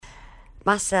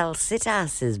Marcel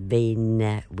Sitole has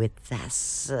been with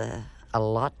us a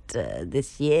lot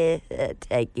this year,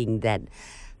 taking that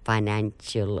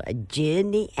financial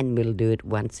journey, and we'll do it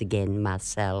once again.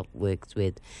 Marcel works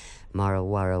with Mara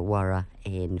Warra Warra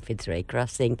in Fitzroy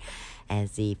Crossing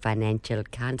as the financial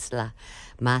counsellor.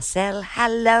 Marcel,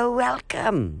 hello,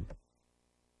 welcome.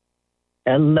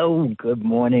 Hello, good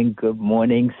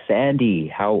morning, Sandy.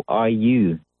 How are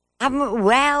you?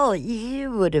 Well, you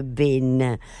would have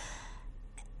been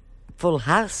full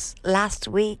house last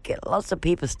week. Lots of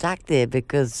people stuck there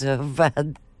because of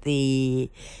the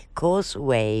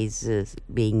causeways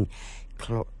being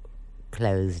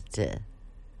closed.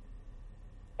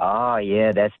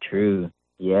 Yeah, that's true.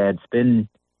 Yeah, it's been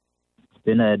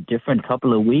a different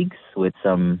couple of weeks with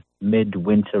some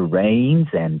midwinter rains,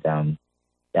 and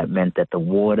that meant that the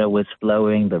water was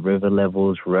flowing, the river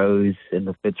levels rose in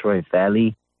the Fitzroy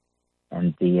Valley,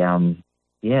 and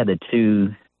the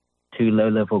two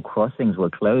low-level crossings were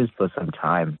closed for some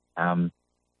time.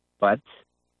 But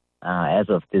as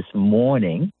of this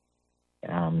morning,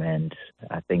 and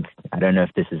I don't know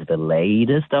if this is the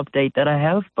latest update that I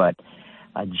have, but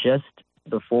I just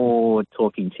before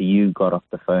talking to you got off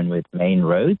the phone with Main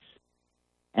Roads,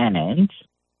 and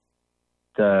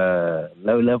the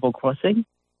low-level crossing,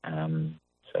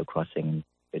 so crossing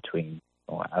between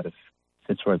or out of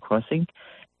Fitzroy Crossing,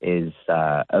 is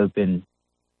open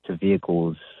to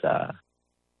vehicles, so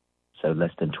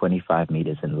less than 25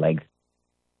 meters in length,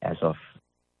 as of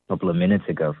a couple of minutes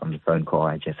ago from the phone call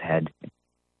I just had.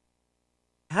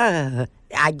 I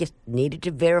just needed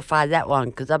to verify that one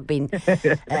because I've been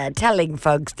telling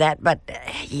folks that, but,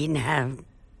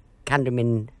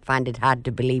 countrymen find it hard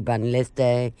to believe unless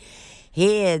they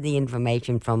hear the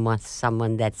information from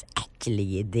someone that's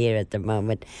actually there at the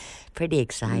moment. Pretty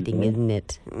exciting, isn't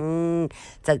it?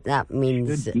 So that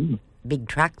means big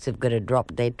trucks have got to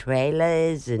drop their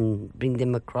trailers and bring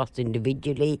them across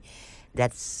individually.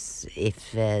 That's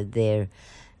if they're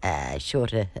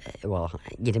shorter,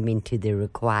 get them into the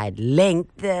required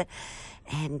length,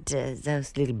 and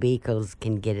those little vehicles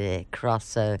can get across,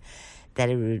 so that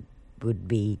it would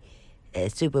be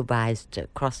supervised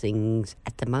crossings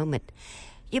at the moment.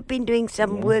 You've been doing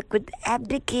some work with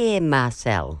Abdicare,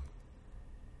 Marcel.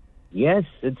 Yes,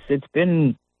 it's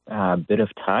been a bit of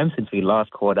time since we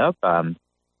last caught up.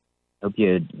 Hope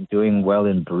you're doing well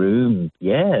in Broome.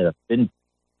 Yeah, I've been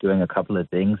doing a couple of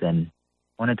things and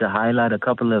wanted to highlight a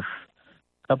couple of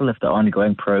the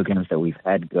ongoing programs that we've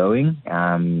had going.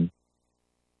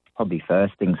 Probably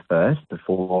first things first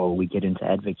before we get into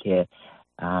Advocare.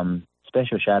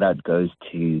 Special shout out goes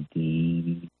to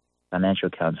the Financial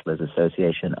Counsellors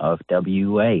Association of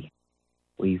WA.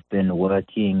 We've been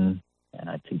working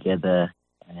together,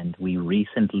 and we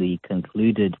recently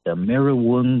concluded the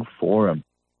Mirrawung Forum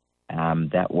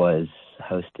that was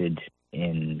hosted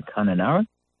in Kununurra.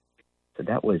 So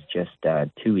that was just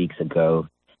 2 weeks ago,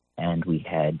 and we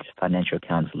had financial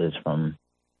counsellors from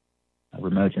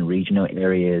remote and regional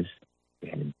areas. We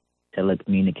had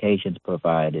telecommunications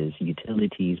providers,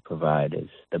 utilities providers,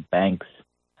 the banks,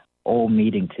 all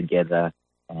meeting together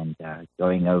and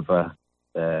going over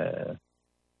the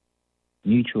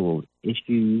mutual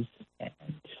issues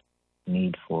and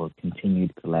need for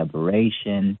continued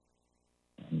collaboration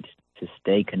and to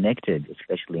stay connected,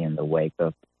 especially in the wake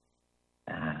of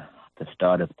the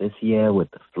start of this year with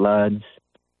the floods,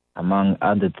 among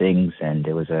other things. And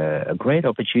there was a great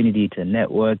opportunity to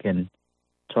network and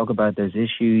talk about those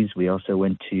issues. We also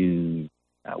went to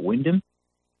Wyndham.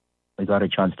 We got a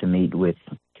chance to meet with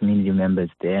community members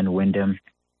there in Wyndham,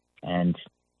 and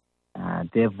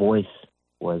their voice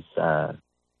was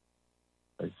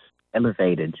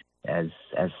elevated as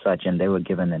such, and they were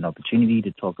given an opportunity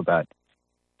to talk about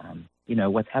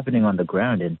what's happening on the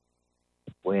ground and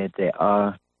where there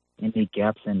are any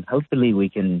gaps, and hopefully we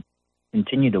can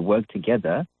continue to work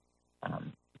together.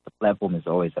 The platform is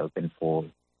always open for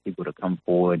people to come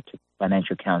forward, to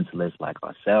financial counselors like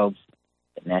ourselves,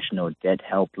 the National Debt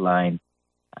Helpline,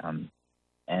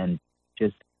 and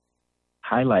just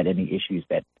highlight any issues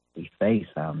that we face,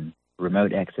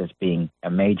 remote access being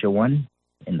a major one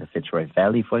in the Fitzroy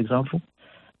Valley, for example.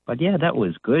 But yeah, that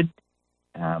was good.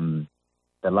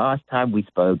 The last time we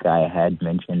spoke, I had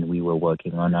mentioned we were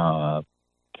working on our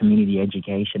community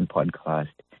education podcast.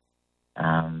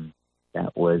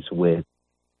 That was with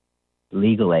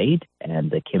Legal Aid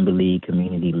and the Kimberley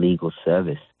Community Legal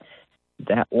Service.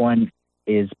 That one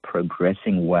is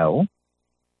progressing well.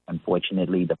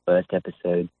 Unfortunately, the first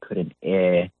episode couldn't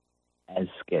air as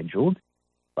scheduled,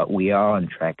 but we are on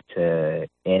track to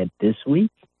air this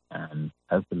week,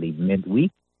 hopefully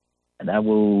midweek, and I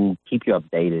will keep you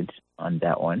updated on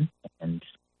that one, and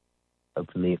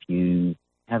hopefully, if you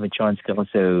have a chance to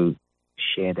also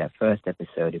share that first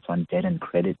episode, it's on debt and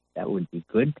credit, that would be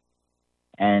good.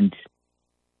 And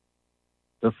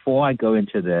before I go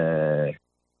into the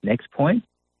next point,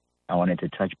 I wanted to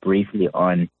touch briefly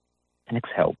on tax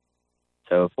help.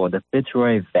 So for the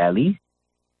Fitzroy Valley,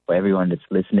 for everyone that's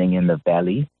listening in the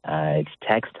Valley, it's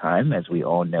tax time, as we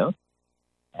all know.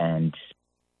 And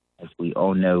as we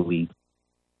all know, we've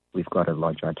got to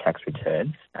lodge our tax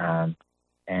returns.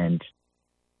 And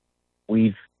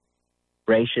we've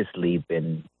graciously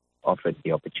been offered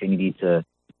the opportunity to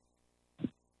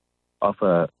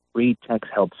offer free tax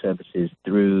help services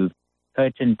through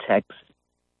Curtin Tax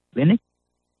Clinic.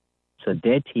 So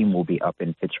their team will be up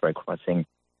in Fitzroy Crossing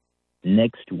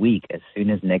next week, as soon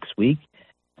as next week.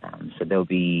 So they'll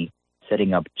be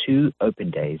setting up 2 open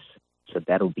days. So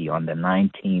that'll be on the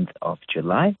 19th of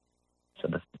July. So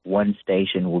the one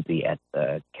station will be at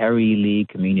the Carrie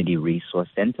Community Resource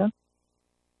Center,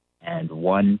 and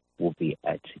one will be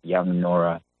at Young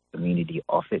Nora Community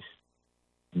Office.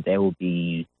 And they will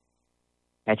be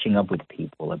catching up with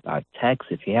people about tax.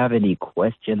 If you have any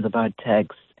questions about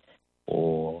tax,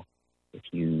 or if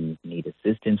you need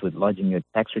assistance with lodging your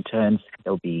tax returns,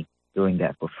 they'll be doing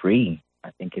that for free.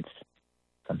 I think it's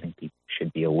something people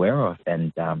should be aware of.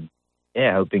 And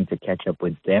hoping to catch up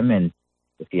with them. And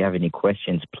if you have any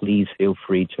questions, please feel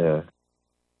free to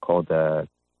call the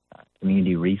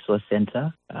Community Resource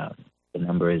Center. The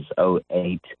number is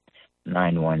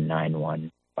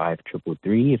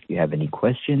 0891915333 if you have any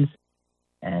questions.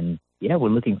 And we're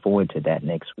looking forward to that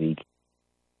next week.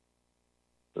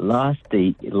 Last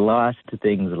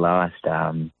things last.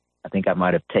 I think I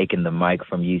might have taken the mic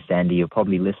from you, Sandy. You're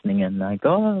probably listening and like,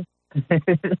 oh.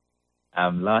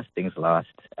 Last things last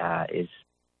is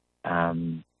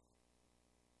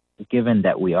given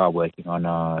that we are working on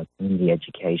our community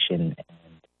education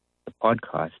and the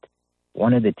podcast,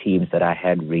 one of the teams that I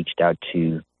had reached out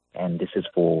to, and this is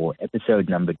for episode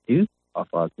number 2 of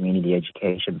our community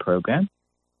education program.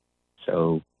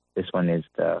 So this one is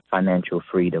the Financial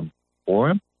Freedom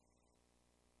Forum.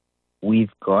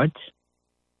 We've got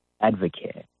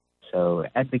Advocare. So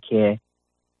Advocare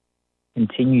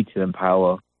continue to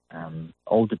empower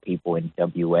older people in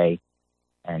WA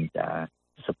and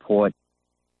support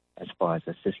as far as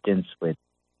assistance with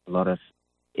a lot of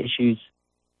issues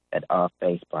that are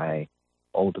faced by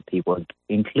older people,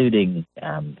 including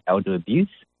elder abuse.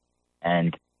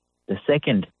 And the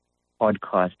second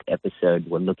podcast episode,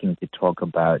 we're looking to talk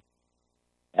about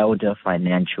elder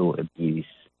financial abuse.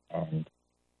 And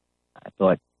I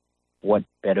thought, what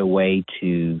better way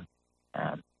to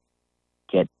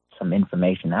get some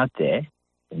information out there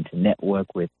than to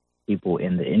network with people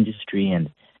in the industry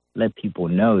and let people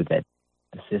know that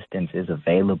assistance is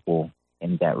available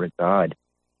in that regard.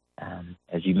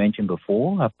 As you mentioned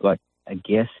before, I've got a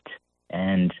guest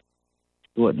and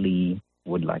shortly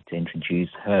would like to introduce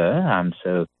her.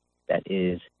 So that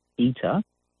is Peter.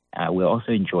 We're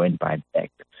also joined by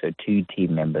Beck, so 2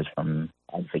 team members from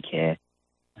Advocare.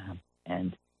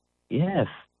 And if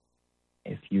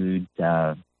you'd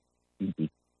be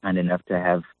kind enough to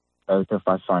have both of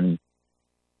us on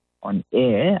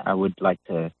air, I would like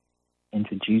to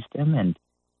introduce them, and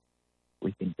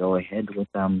we can go ahead with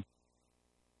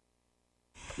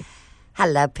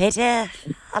Hello, Peter.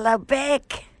 Hello,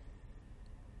 Beck.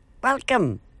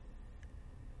 Welcome.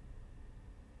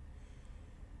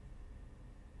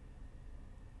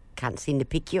 Can't seem to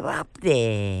pick you up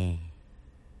there.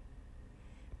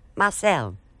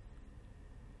 Marcel.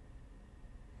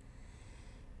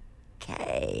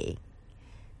 Okay.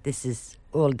 This is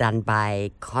all done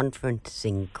by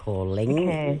conferencing calling.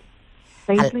 Okay.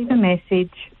 Please leave a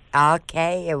message.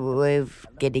 Okay, we're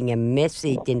getting a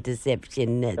message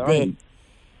interception there.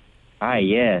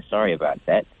 Hi, sorry about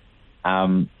that.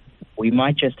 We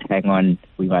might just hang on.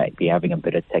 We might be having a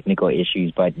bit of technical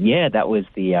issues, but that was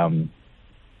the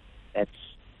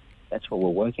that's what we're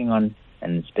working on,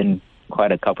 and it's been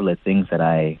quite a couple of things that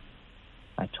I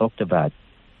talked about.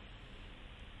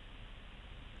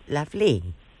 Lovely.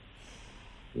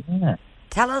 Yeah.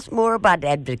 Tell us more about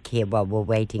Advocare while we're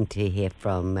waiting to hear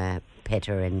from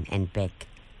Peter and Beck.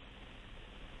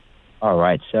 All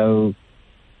right. So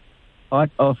part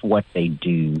of what they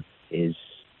do is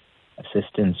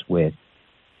assistance with,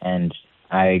 and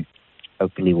I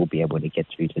hopefully will be able to get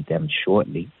through to them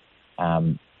shortly.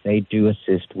 They do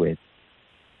assist with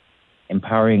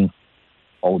empowering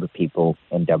older people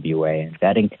in WA, and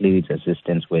that includes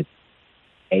assistance with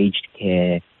aged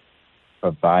care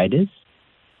providers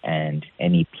and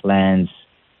any plans,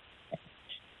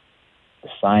 the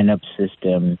sign-up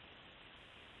system,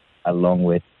 along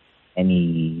with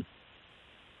any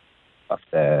of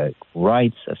the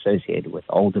rights associated with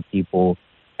older people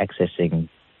accessing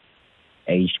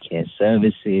aged care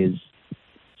services,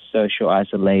 social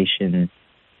isolation.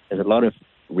 There's a lot of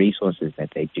resources that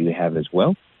they do have as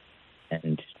well.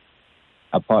 And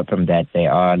apart from that, they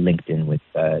are linked in with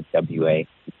WA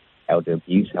Elder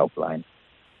Abuse Helpline.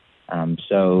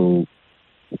 So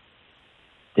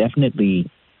definitely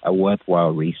a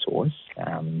worthwhile resource.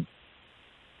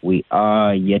 We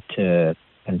are yet to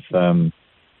confirm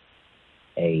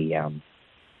a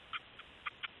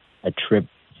trip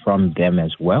from them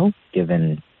as well,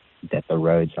 given that the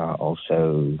roads are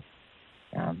also,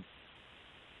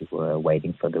 we were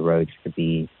waiting for the roads to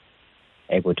be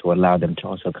able to allow them to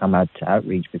also come out to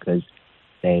outreach, because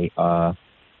they are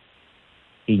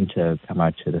keen to come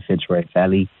out to the Fitzroy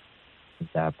Valley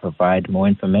and provide more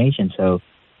information. So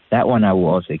that one I will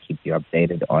also keep you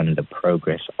updated on the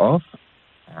progress of.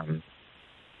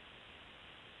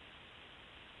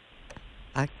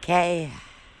 Okay,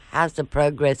 how's the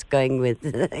progress going with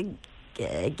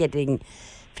getting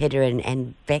Federer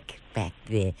and Beck back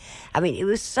there? I mean, it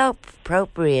was so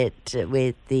appropriate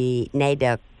with the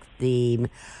NAIDOC theme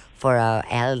for our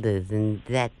elders, and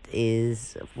that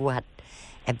is what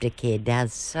Abdicare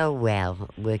does so well,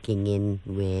 working in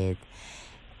with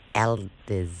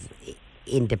elders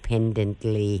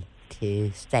independently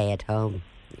to stay at home,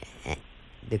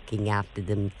 looking after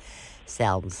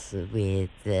themselves, with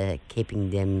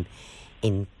keeping them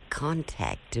in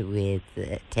contact with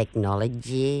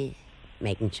technology,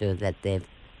 making sure that they've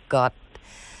got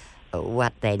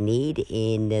what they need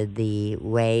in the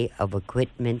way of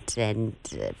equipment, and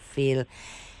feel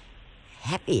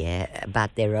happier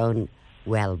about their own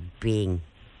well-being,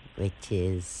 which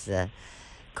is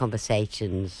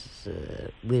conversations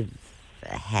we've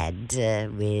had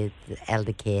with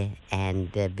elder care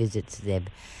and visits they've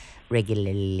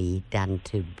regularly done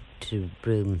to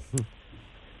Broome.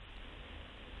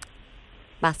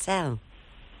 Marcel.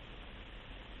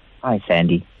 Hi,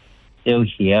 Sandy. Still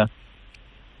here.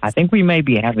 I think we may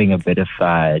be having a bit of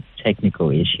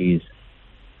technical issues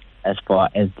as far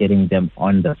as getting them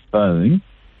on the phone,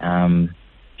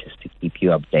 just to keep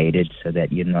you updated so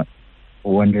that you're not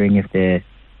wondering if they're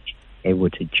able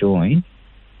to join.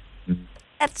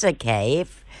 That's okay.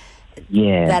 If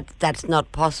Yeah. that's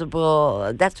not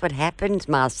possible, that's what happens,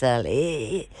 Marcel.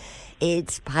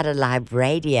 It's part of live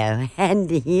radio, and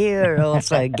you're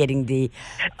also getting the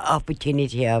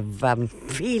opportunity of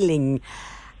feeling,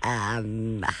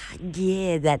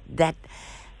 that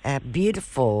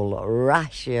beautiful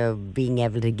rush of being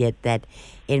able to get that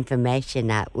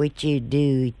information out, which you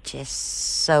do just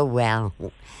so well.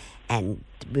 And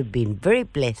we've been very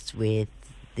blessed with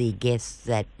the guests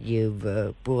that you've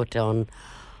brought on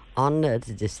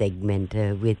the segment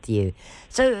with you.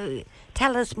 So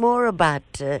tell us more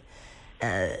about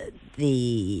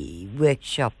the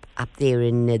workshop up there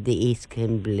in the East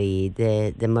Kimberley,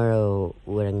 the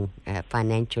Murrowing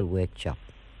financial workshop.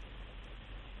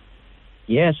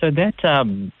 Yeah, so that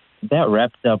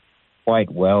wrapped up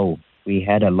quite well. We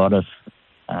had a lot of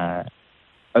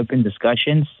open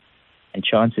discussions and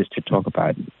chances to talk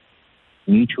about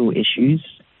mutual issues.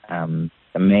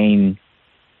 The main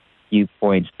few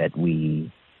points that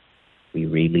we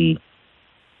really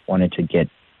wanted to get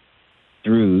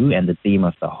through, and the theme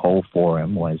of the whole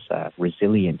forum was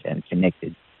resilient and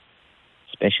connected,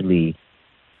 especially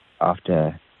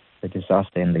after the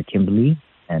disaster in the Kimberley,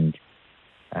 and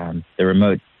the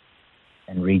remote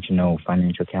and regional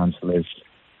financial councillors,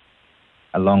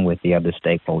 along with the other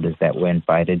stakeholders that were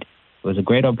invited. It was a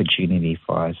great opportunity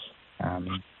for us,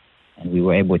 and we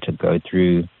were able to go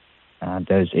through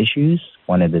those issues.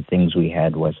 One of the things we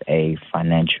had was a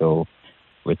financial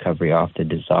recovery after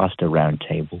disaster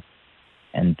roundtable,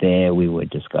 and there we were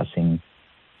discussing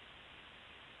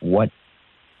what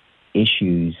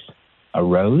issues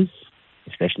arose,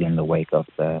 especially in the wake of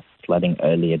the flooding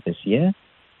earlier this year,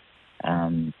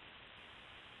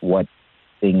 what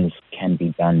things can be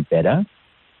done better,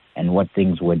 and what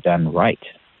things were done right.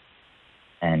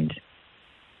 And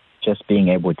just being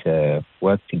able to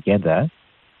work together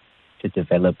to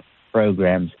develop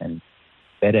programs and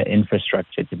better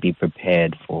infrastructure to be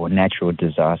prepared for natural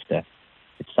disaster,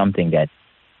 it's something that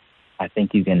I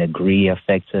think you can agree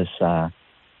affects us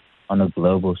on a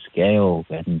global scale.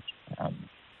 And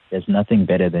there's nothing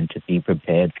better than to be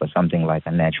prepared for something like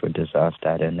a natural disaster.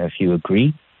 I don't know if you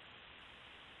agree.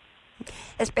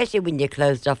 Especially when you're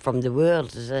closed off from the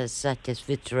world, such as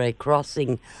Fitzroy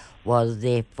Crossing was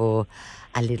there for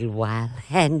a little while,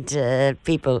 and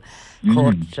people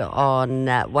caught on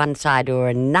one side or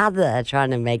another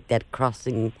trying to make that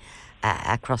crossing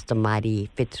across the mighty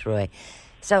Fitzroy.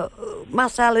 So,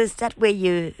 Marcel, is that where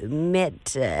you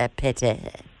met Peter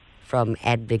from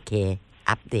Advocare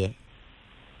up there?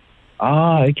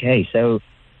 Ah, okay. So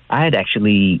I had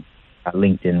actually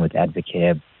linked in with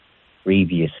Advocare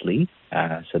previously.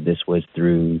 So this was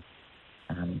through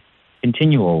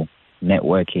continual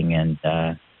networking and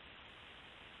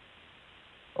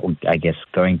I guess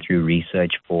going through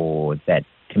research for that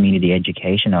community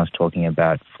education I was talking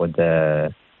about for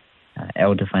the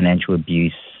elder financial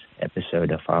abuse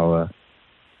episode of our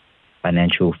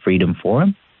Financial Freedom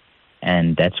Forum.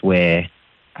 And that's where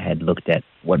I had looked at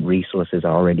what resources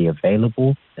are already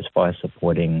available as far as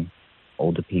supporting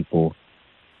older people.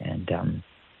 And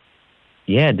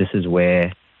this is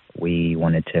where we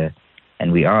wanted to,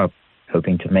 and we are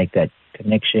hoping to make that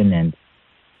connection and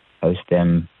host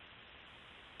them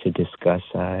to discuss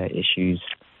issues,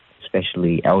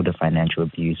 especially elder financial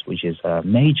abuse, which is a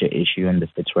major issue in the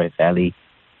Fitzroy Valley.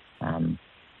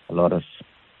 A lot of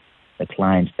the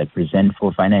clients that present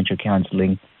for financial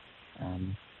counseling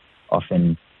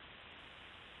often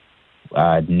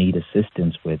need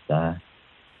assistance with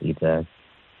either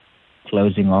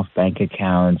closing off bank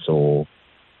accounts or,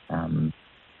 I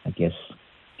guess,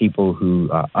 people who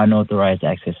are unauthorized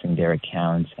accessing their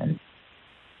accounts, and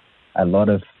a lot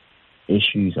of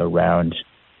issues around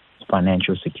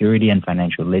financial security and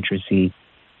financial literacy.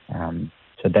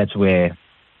 So that's where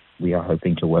we are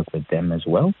hoping to work with them as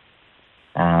well.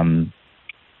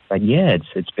 But yeah,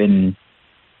 it's been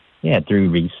through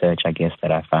research, I guess,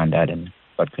 that I found out and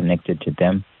got connected to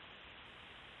them.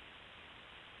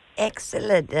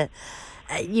 Excellent.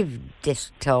 You've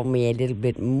just told me a little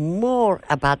bit more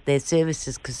about their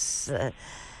services, because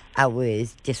I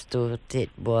always just thought it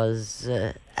was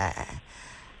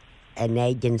an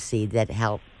agency that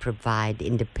helped provide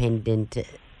independent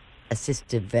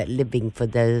assisted living for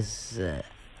those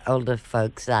older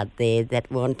folks out there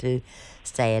that want to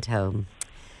stay at home.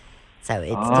 So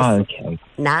it's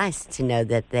nice to know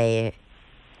that they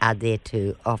are there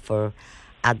to offer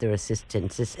other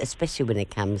assistance, especially when it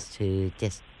comes to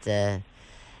just a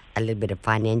little bit of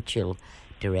financial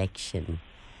direction.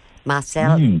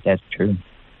 Marcel, that's true.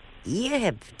 You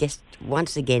have just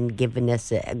once again given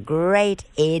us a great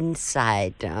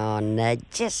insight on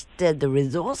just the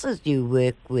resources you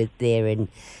work with there in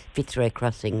Fitzroy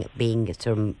Crossing, being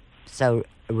so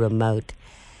remote.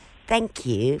 Thank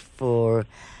you for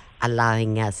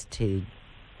allowing us to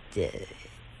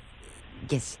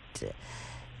just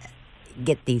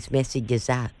get these messages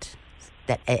out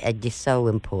that are just so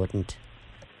important.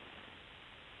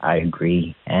 I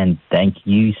agree. And thank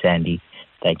you, Sandy.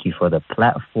 Thank you for the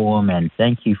platform, and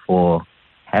thank you for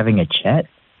having a chat.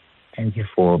 Thank you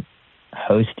for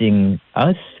hosting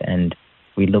us, and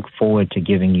we look forward to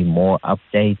giving you more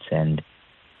updates and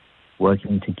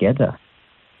working together.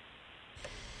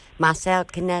 Marcel,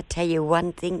 can I tell you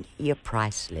one thing? You're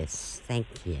priceless. Thank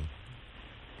you.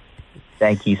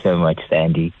 Thank you so much,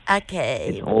 Sandy. Okay.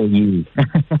 It's all you.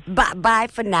 Bye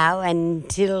for now.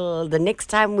 Until the next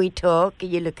time we talk,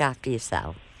 you look after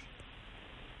yourself.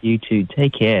 You too.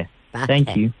 Take care. Okay.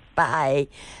 Thank you. Bye.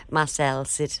 Marcel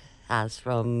Sitole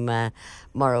from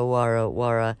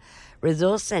Wara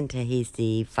Resource Centre. He's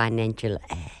the financial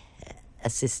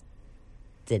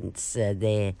assistance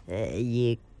there.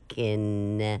 You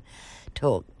can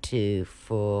talk to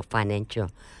for financial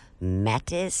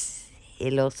matters.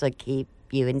 He'll also keep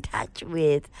you in touch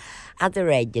with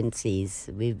other agencies.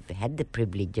 We've had the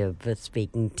privilege of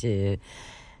speaking to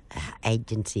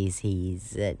agencies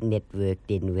he's networked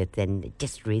in with, and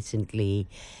just recently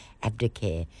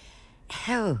Advocare.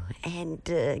 Oh, and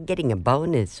getting a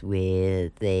bonus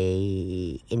with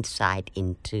the insight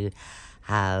into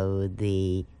how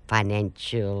the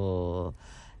financial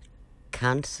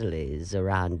counsellors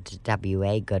around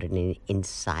WA got an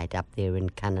insight up there in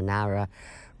Kununurra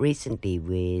recently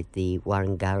with the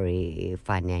Warringurri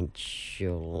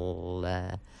financial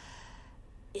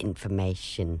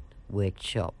information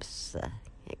workshops.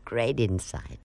 Great insight.